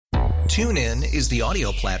TuneIn is the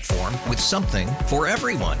audio platform with something for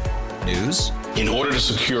everyone. News. In order to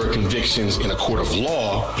secure convictions in a court of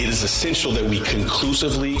law, it is essential that we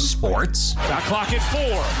conclusively. Sports. Got clock at 4.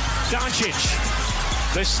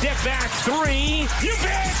 Doncic. The step back 3. You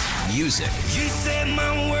bet. Music. You set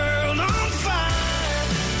my world on fire.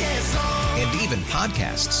 Yes, and even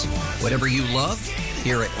podcasts. Whatever you love,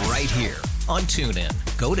 hear it right here on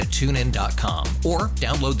TuneIn. Go to TuneIn.com or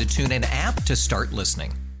download the TuneIn app to start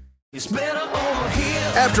listening. It's better over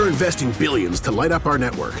here. After investing billions to light up our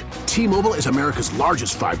network, T-Mobile is America's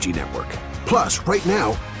largest 5G network. Plus, right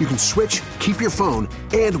now, you can switch, keep your phone,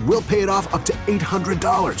 and we'll pay it off up to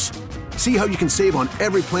 $800. See how you can save on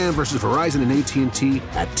every plan versus Verizon and AT&T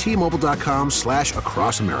at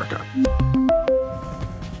T-Mobile.com/across America.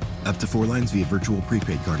 Up to 4 lines via virtual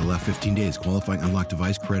prepaid card. Allow 15 days. Qualifying unlocked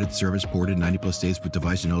device credit service ported 90+ states with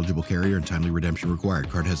device and eligible carrier and timely redemption required.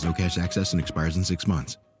 Card has no cash access and expires in 6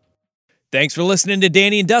 months. Thanks for listening to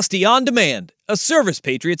Danny and Dusty On Demand, a Service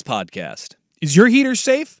Patriots podcast. Is your heater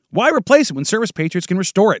safe? Why replace it when Service Patriots can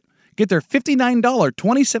restore it? Get their $59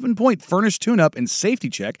 27-point furnace tune-up and safety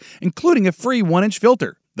check, including a free 1-inch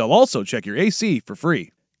filter. They'll also check your AC for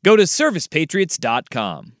free. Go to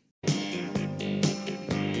ServicePatriots.com.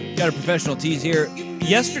 Got a professional tease here.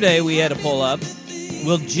 Yesterday we had a poll up.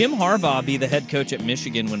 Will Jim Harbaugh be the head coach at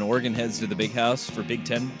Michigan when Oregon heads to the Big House for Big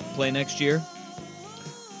Ten play next year?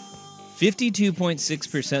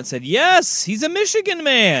 52.6% said yes, he's a Michigan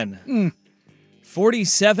man.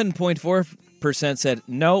 47.4% said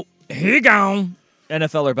no, he gone.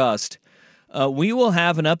 NFL or bust. We will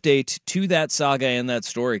have an update to that saga and that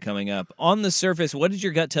story coming up. On the surface, what did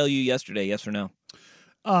your gut tell you yesterday, yes or no?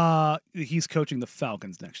 He's coaching the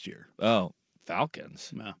Falcons next year. Oh,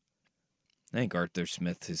 Falcons? No. I think Arthur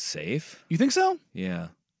Smith is safe. You think so? Yeah.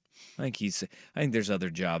 I think there's other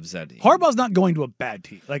jobs that... Harbaugh's not going to a bad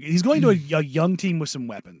team. Like, he's going to a young team with some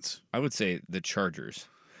weapons. I would say the Chargers.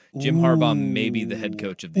 Jim Harbaugh may be the head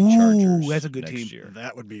coach of the Chargers. That's a good next team. Year.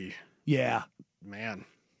 That would be... Yeah. Man.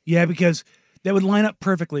 Yeah, because that would line up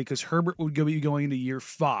perfectly because Herbert would be going into year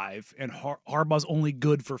 5, and Harbaugh's only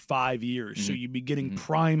good for 5 years. Mm-hmm. So you'd be getting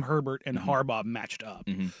prime Herbert and Harbaugh matched up.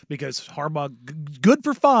 Mm-hmm. Because Harbaugh, good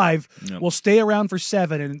for 5, will stay around for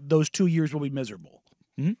 7, and those 2 years will be miserable.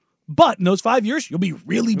 Mm-hmm. But in those 5 years, you'll be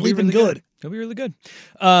really bleeping good. He'll be really good.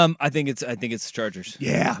 I think it's Chargers.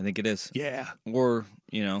 Yeah. I think it is. Yeah. Or,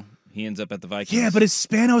 he ends up at the Vikings. Yeah, but does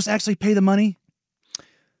Spanos actually pay the money?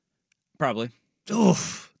 Probably.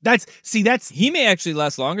 Oof. He may actually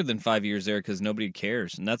last longer than 5 years there because nobody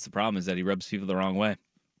cares. And that's the problem is that he rubs people the wrong way.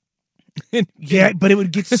 Yeah, but it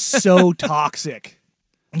would get so toxic.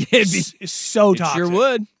 It'd be so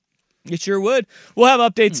toxic. It sure would. We'll have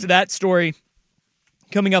updates to that story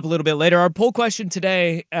coming up a little bit later. Our poll question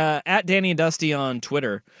today, at Danny and Dusty on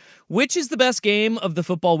Twitter, which is the best game of the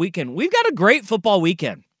football weekend? We've got a great football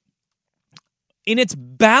weekend. And it's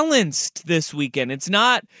balanced this weekend. It's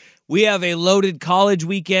not, we have a loaded college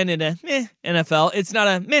weekend and a meh NFL. It's not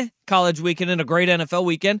a meh college weekend and a great NFL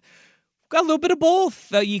weekend. We've got a little bit of both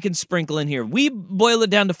that you can sprinkle in here. We boil it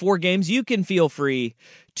down to 4 games. You can feel free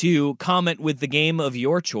to comment with the game of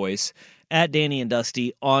your choice at Danny and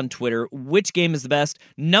Dusty on Twitter. Which game is the best?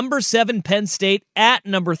 Number 7, Penn State at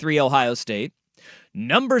number 3, Ohio State.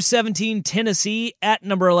 Number 17, Tennessee at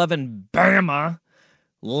number 11, Bama.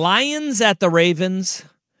 Lions at the Ravens.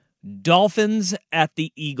 Dolphins at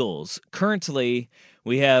the Eagles. Currently,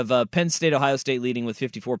 we have Penn State, Ohio State leading with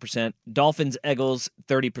 54%. Dolphins, Eagles,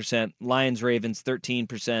 30%. Lions, Ravens,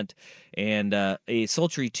 13%. And a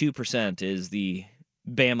sultry 2% is the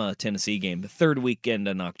Bama, Tennessee game, the 3rd weekend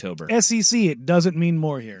in October. SEC, it doesn't mean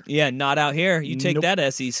more here. Yeah, not out here. You take that,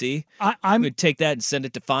 SEC. I would take that and send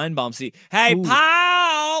it to Feinbaum. See, hey,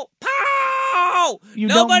 pow!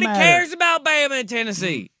 Nobody cares about Bama and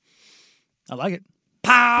Tennessee. I like it.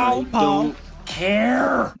 Pow! Don't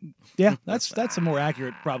care. Yeah, that's a more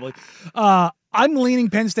accurate, probably. I'm leaning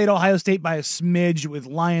Penn State, Ohio State by a smidge with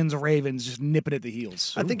Lions, Ravens just nipping at the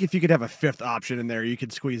heels. I think if you could have a 5th option in there, you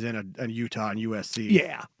could squeeze in a Utah and USC.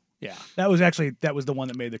 Yeah. That was the one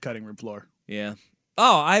that made the cutting room floor. Yeah.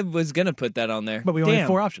 Oh, I was gonna put that on there, but we only had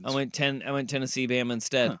 4 options. I went Tennessee, Bama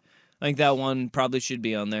instead. Huh. I think that one probably should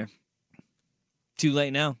be on there. Too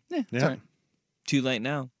late now. Yeah. Right. Too late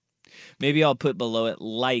now. Maybe I'll put below it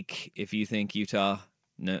like if you think Utah.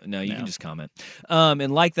 No, you can just comment.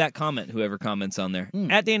 And like that comment, whoever comments on there.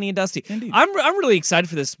 At Danny and Dusty. Indeed. I'm really excited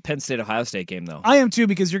for this Penn State Ohio State game though. I am too,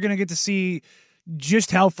 because you're going to get to see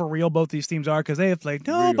just how for real both these teams are, because they have played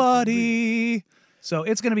nobody. So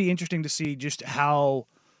it's going to be interesting to see just how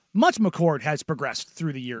much McCord has progressed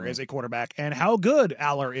through the year as a quarterback, and how good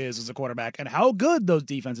Aller is as a quarterback, and how good those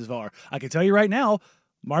defenses are. I can tell you right now,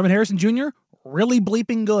 Marvin Harrison Jr., really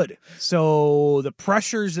bleeping good. So the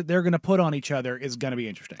pressures that they're going to put on each other is going to be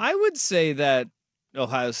interesting. I would say that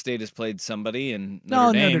Ohio State has played somebody, and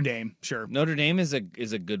Notre Dame, sure. Notre Dame is a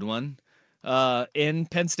good one. And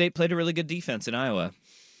Penn State played a really good defense in Iowa.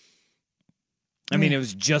 I mean, it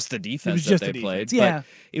was just the defense that they played. Yeah, but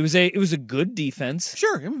it was a good defense.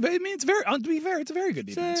 Sure, I mean, it's very. To be fair, it's a very good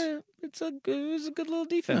defense. It was a good little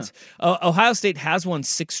defense. Yeah. Ohio State has won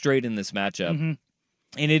 6 straight in this matchup,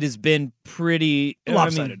 and it has been pretty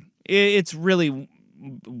lopsided. I mean, it's really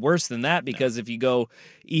worse than that because if you go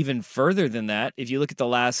even further than that, if you look at the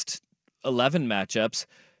last 11 matchups,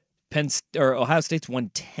 Ohio State's won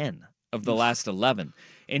 10 of the last 11,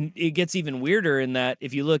 and it gets even weirder in that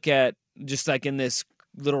if you look at just like in this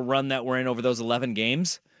little run that we're in over those 11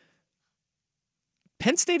 games,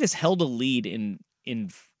 Penn State has held a lead in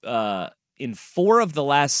 4 of the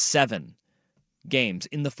last 7 games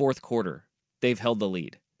in the fourth quarter. They've held the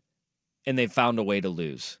lead, and they've found a way to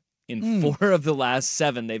lose. In 4 of the last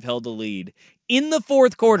 7, they've held the lead in the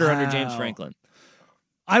fourth quarter under James Franklin.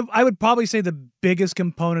 I would probably say the biggest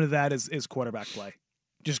component of that is quarterback play.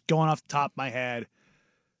 Just going off the top of my head,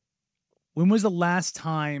 when was the last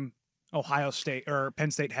time Ohio State or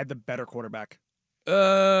Penn State had the better quarterback? I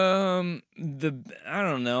don't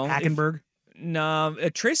know. Hackenberg? No,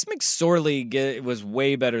 Trace McSorley was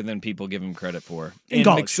way better than people give him credit for. In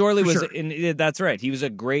college, McSorley was, sure. That's right. He was a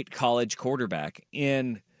great college quarterback.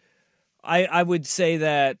 And I would say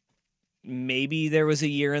that maybe there was a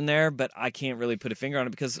year in there, but I can't really put a finger on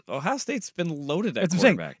it because Ohio State's been loaded at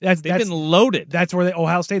quarterback. They've been loaded. That's where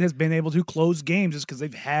Ohio State has been able to close games is because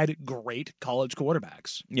they've had great college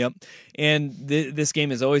quarterbacks. Yep. And this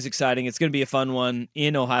game is always exciting. It's going to be a fun one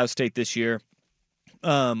in Ohio State this year.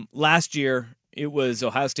 Last year, it was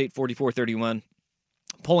Ohio State 44-31,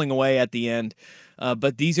 pulling away at the end.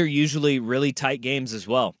 But these are usually really tight games as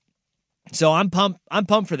well. So I'm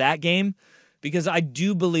pumped for that game because I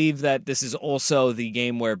do believe that this is also the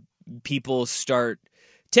game where people start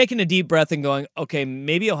taking a deep breath and going, okay,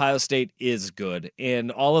 maybe Ohio State is good.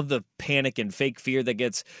 And all of the panic and fake fear that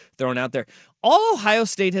gets thrown out there. All Ohio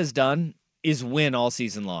State has done is win all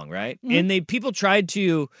season long, right? Mm-hmm. And people tried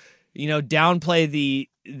to, downplay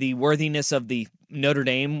the worthiness of the Notre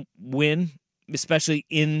Dame win, especially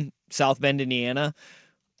in South Bend, Indiana,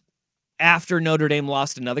 after Notre Dame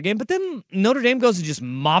lost another game. But then Notre Dame goes and just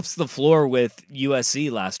mops the floor with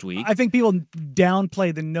USC last week. I think people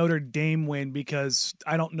downplay the Notre Dame win because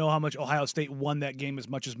I don't know how much Ohio State won that game as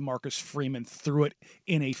much as Marcus Freeman threw it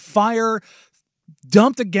in a fire,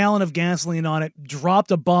 dumped a gallon of gasoline on it,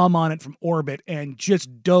 dropped a bomb on it from orbit, and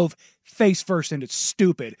just dove face first into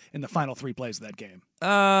stupid in the final 3 plays of that game.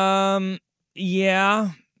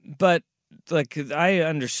 Yeah, but I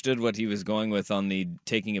understood what he was going with on the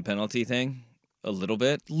taking a penalty thing a little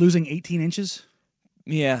bit. Losing 18 inches?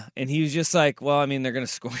 Yeah, and he was just like, well, I mean, they're going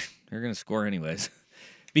to score. They're going to score anyways.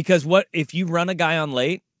 Because what if you run a guy on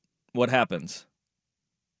late, what happens?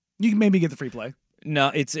 You can maybe get the free play.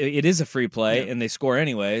 No, it is a free play, yeah. And they score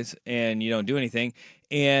anyways, and you don't do anything.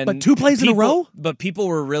 But 2 plays in a row? But people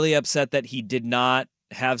were really upset that he did not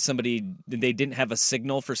have somebody, they didn't have a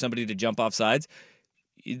signal for somebody to jump off sides.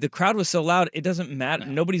 The crowd was so loud, it doesn't matter.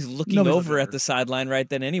 No. Nobody's looking over at the sideline right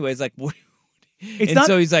then anyways. Like, what?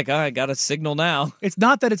 So he's like, I got a signal now. It's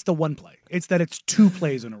not that it's the 1 play. It's that it's 2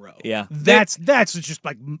 plays in a row. Yeah. That's just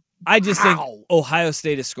like, I just think Ohio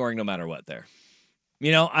State is scoring no matter what there.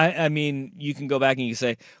 I mean, you can go back and you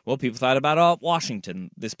say, well, people thought about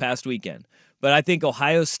Washington this past weekend. But I think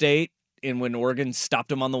Ohio State, and when Oregon stopped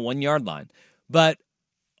them on the 1-yard line. But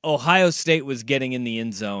Ohio State was getting in the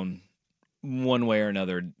end zone one way or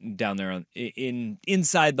another down there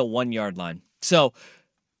inside the 1-yard line. So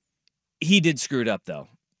he did screw it up, though.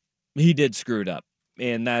 He did screw it up.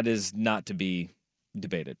 And that is not to be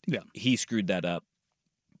debated. Yeah. He screwed that up.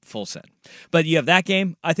 Full send. But you have that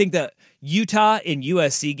game. I think the Utah and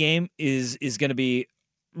USC game is going to be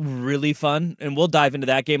really fun, and we'll dive into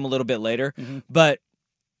that game a little bit later. Mm-hmm. But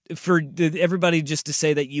for everybody just to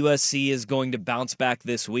say that USC is going to bounce back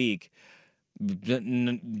this week,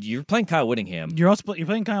 you're playing Kyle Whittingham. You're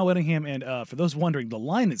playing Kyle Whittingham, and for those wondering, the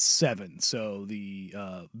line is 7. So the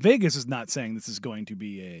Vegas is not saying this is going to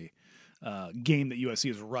be a game that USC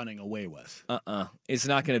is running away with. It's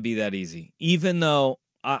not going to be that easy. Even though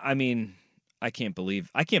I mean, I can't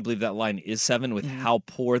believe that line is 7 with how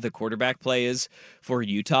poor the quarterback play is for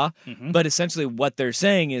Utah. Mm-hmm. But essentially what they're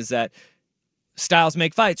saying is that styles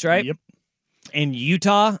make fights, right? Yep. And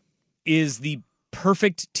Utah is the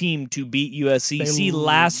perfect team to beat USC. See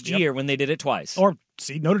last year when they did it twice. Or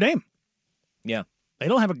see Notre Dame. Yeah. They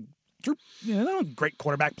don't have they don't have a great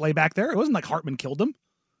quarterback play back there. It wasn't like Hartman killed them.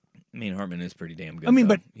 I mean, Hartman is pretty damn good. I mean,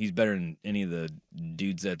 though. but he's better than any of the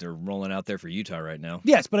dudes that are rolling out there for Utah right now.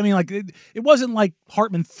 Yes, but I mean, like it wasn't like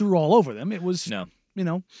Hartman threw all over them. It was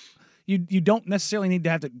you don't necessarily need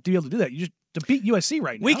to be able to do that. You just to beat USC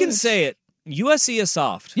right now. We can say it. USC is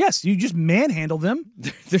soft. Yes, you just manhandle them.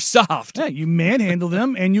 They're soft. Yeah, you manhandle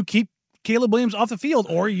them, and you keep Caleb Williams off the field,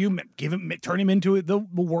 or you turn him into the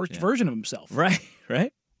worst version of himself. Right.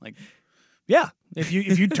 Like, yeah, if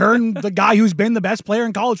you turn the guy who's been the best player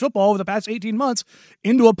in college football over the past 18 months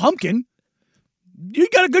into a pumpkin, you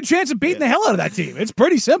got a good chance of beating the hell out of that team. It's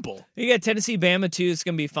pretty simple. You got Tennessee, Bama, too. It's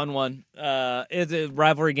going to be a fun one. The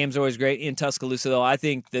rivalry games are always great. In Tuscaloosa, though, I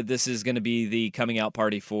think that this is going to be the coming out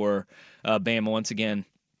party for Bama once again.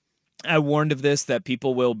 I warned of this, that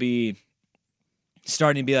people will be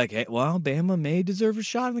starting to be like, hey, well, Bama may deserve a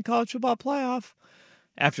shot in the college football playoff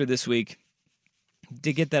after this week.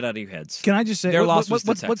 To get that out of your heads. Can I just say, what's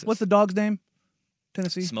the dog's name?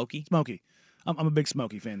 Tennessee? Smokey. I'm a big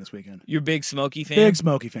Smokey fan this weekend. You're a big Smokey fan? Big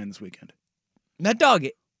Smokey fan this weekend. That dog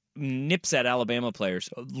nips at Alabama players.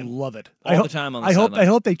 Love it. All the time on the sideline. I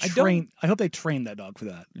hope they train that dog for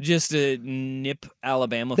that. Just to nip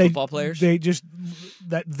Alabama football players? They just,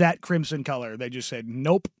 that crimson color, they just said,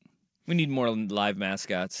 nope. We need more live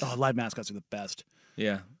mascots. Oh, live mascots are the best.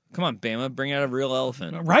 Yeah. Come on, Bama, bring out a real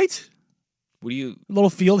elephant. Right? What do you... A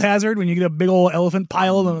little field hazard when you get a big old elephant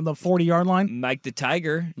pile on the 40-yard line. Mike the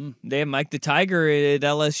Tiger. They have Mike the Tiger at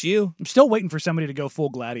LSU. I'm still waiting for somebody to go full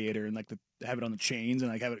gladiator and have it on the chains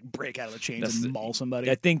and have it break out of the chains and maul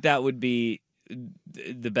somebody. I think that would be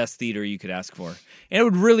the best theater you could ask for. And it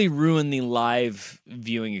would really ruin the live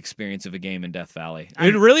viewing experience of a game in Death Valley. It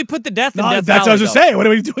would really put the death in Death Valley. That's what I was going to say. What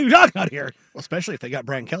are we talking about here? Well, especially if they got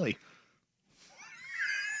Brian Kelly.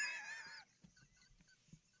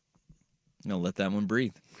 No, let that one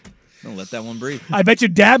breathe. I bet you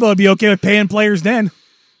Dabo would be okay with paying players then.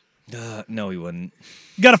 No, he wouldn't.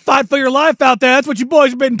 You got to fight for your life out there. That's what you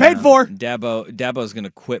boys are being paid for. Dabo's going to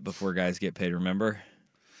quit before guys get paid, remember?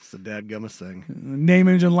 It's the dadgummest thing. Name,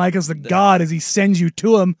 image, and likeness of God as he sends you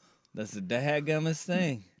to him. That's the dadgummest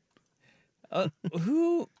thing. It's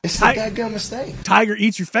the dadgummest thing. Tiger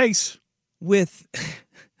eats your face. With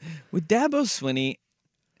Dabo Swinney,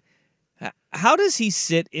 how does he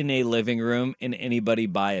sit in a living room and anybody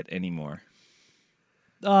buy it anymore?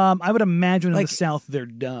 I would imagine in the South they're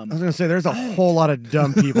dumb. I was going to say there's a whole lot of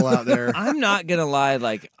dumb people out there. I'm not going to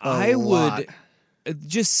lie. I would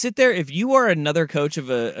just sit there. If you are another coach of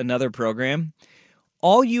another program,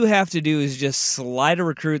 all you have to do is just slide a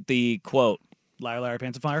recruit the quote. Liar, liar,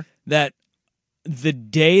 pants of fire. That the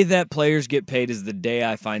day that players get paid is the day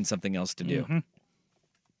I find something else to do. Mm-hmm.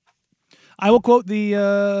 I will quote the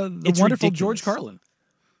wonderful ridiculous. George Carlin.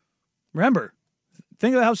 Remember,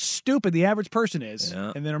 think about how stupid the average person is,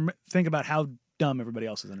 and then think about how dumb everybody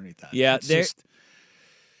else is underneath that. Yeah,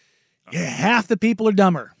 half the people are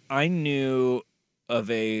dumber. I knew of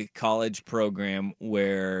a college program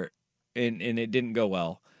where, and it didn't go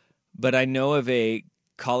well, but I know of a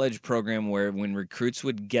college program where when recruits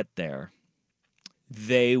would get there,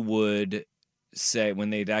 they would say, when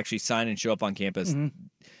they'd actually sign and show up on campus,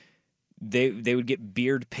 they would get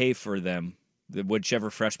beard pay for them, whichever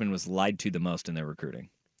freshman was lied to the most in their recruiting,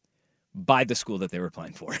 by the school that they were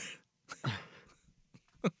applying for.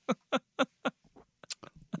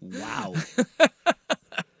 Wow.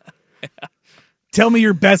 Tell me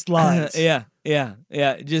your best lies. Yeah.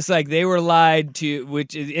 Just like they were lied to,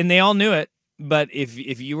 and they all knew it. But if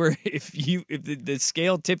the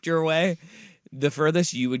scale tipped your way, the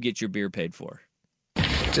furthest, you would get your beer paid for.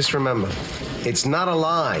 Just remember, it's not a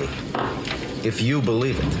lie if you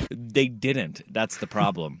believe it. They didn't. That's the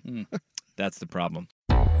problem. That's the problem.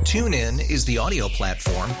 TuneIn is the audio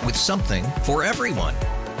platform with something for everyone.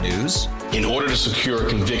 News. In order to secure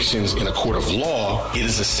convictions in a court of law, it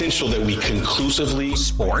is essential that we conclusively.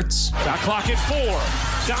 Sports. Shot clock at 4.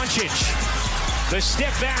 Doncic. The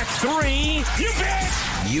step back 3. You bet.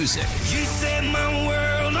 Music. You set my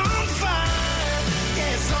world on fire.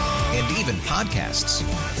 Yes, and even podcasts.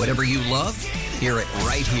 Whatever you love, hear it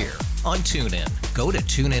right here on TuneIn. Go to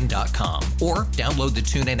TuneIn.com or download the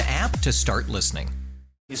TuneIn app to start listening.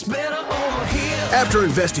 It's better over here. After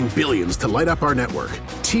investing billions to light up our network,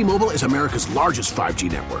 T-Mobile is America's largest 5G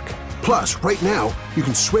network. Plus, right now, you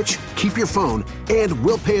can switch, keep your phone, and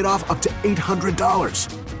we'll pay it off up to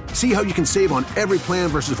 $800. See how you can save on every plan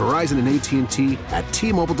versus Verizon and AT&T at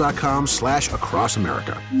T-Mobile.com/across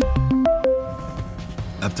America.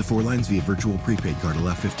 Up to 4 lines via virtual prepaid card.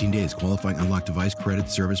 Allow 15 days. Qualifying unlocked device credit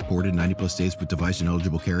service ported 90-plus days with device and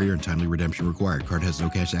eligible carrier and timely redemption required. Card has no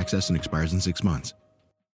cash access and expires in 6 months.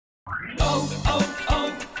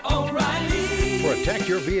 O'Reilly. Protect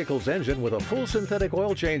your vehicle's engine with a full synthetic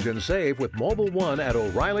oil change and save with Mobile One at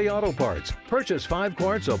O'Reilly Auto Parts. Purchase 5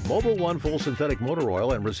 quarts of Mobile One full synthetic motor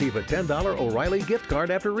oil and receive a $10 O'Reilly gift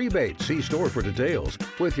card after rebate. See store for details.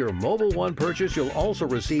 With your Mobile One purchase, you'll also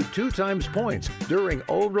receive 2 times points during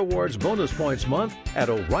O Rewards Bonus Points Month at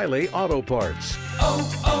O'Reilly Auto Parts.